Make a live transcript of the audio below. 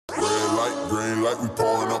green light, we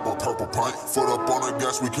pouring up a purple pint. Foot up on the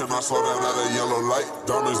gas, we cannot slow down at a yellow light.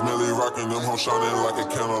 Diamonds merely rocking them, hoes shining like a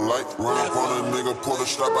candlelight. Run up on a nigga, pull the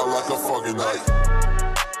strap out like a fucking knife.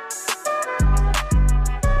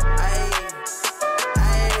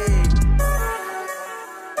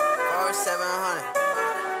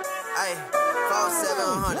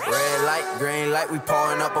 Red light, green light, we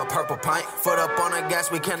pouring up a purple pint. Foot up on the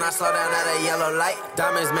gas, we cannot slow down at a yellow light.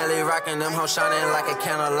 Diamonds merely rocking them, hoes shining like a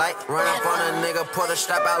candlelight. Run up on a nigga, pull the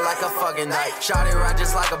strap out like a fucking knife. Shawty ride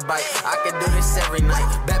just like a bike, I could do this every night.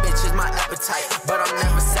 Bad bitch is my appetite, but I'm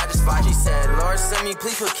never satisfied. She said, Lord, send me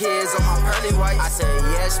please put kids on my pearly white. I said,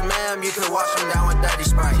 yes ma'am, you could wash them down with dirty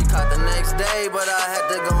Sprite. She caught the next day, but I had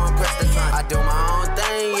to go and press the front. I do my own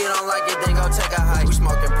thing, you don't like it, then go take a hike. We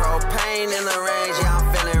smoking propane in the range, yeah, I'm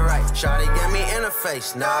feeling right. Shawty get me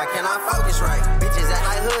interface, now I cannot focus right. Bitches act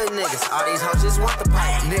like hood niggas, all these hoes just want the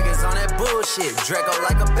pipe. Niggas on that bullshit, Draco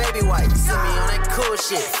like a baby wife. See me on that cool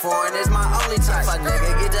shit, foreign is my only type. If a nigga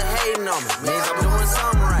get to hating on me, means I'm doing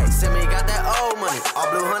something right. Send me got that old money, all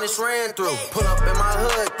blue hundreds ran through. Pull up in my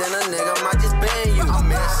hood, then a nigga might just ban you. I'm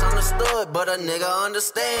misunderstood, but a nigga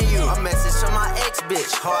understand you. A message to my ex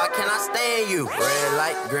bitch, ho, I cannot stand you. Red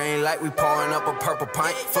light, green light, we pouring up a purple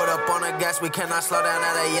pint. Foot up on the gas, we cannot slow down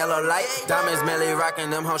at a yellow light. Diamonds merely rocking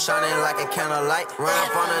them, hoes shining like a candlelight. Run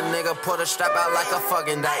up on a nigga, pull the strap out like a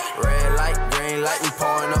fucking dyke. Red light, green light, we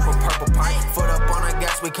pouring up a purple pint. Foot up on the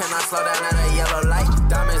gas, we cannot slow down at a yellow light.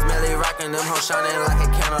 Diamonds merely rocking them, hoes shining like a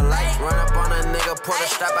candlelight. Run up on a nigga, pull the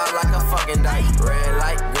strap out like a fucking dyke. Red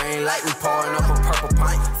light, green light, we pouring up a purple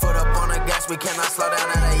pint. Foot up on the gas, we cannot slow down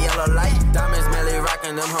at a yellow light. Diamonds merely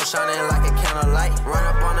rocking them, hoes shining like a candlelight. Run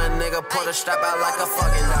up on a nigga, pull the strap out like a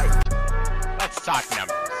fucking dyke. Let's talk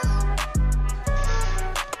numbers.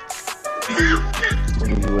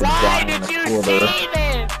 Why did you save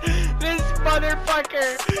it? This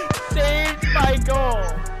motherfucker saved my goal.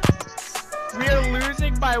 We are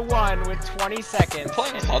losing by 1 with 20 seconds.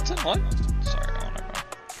 Playing Hudson? What? Sorry, I wanna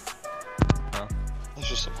go. No. There's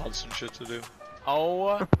just some Hudson shit to do.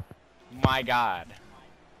 Oh my god.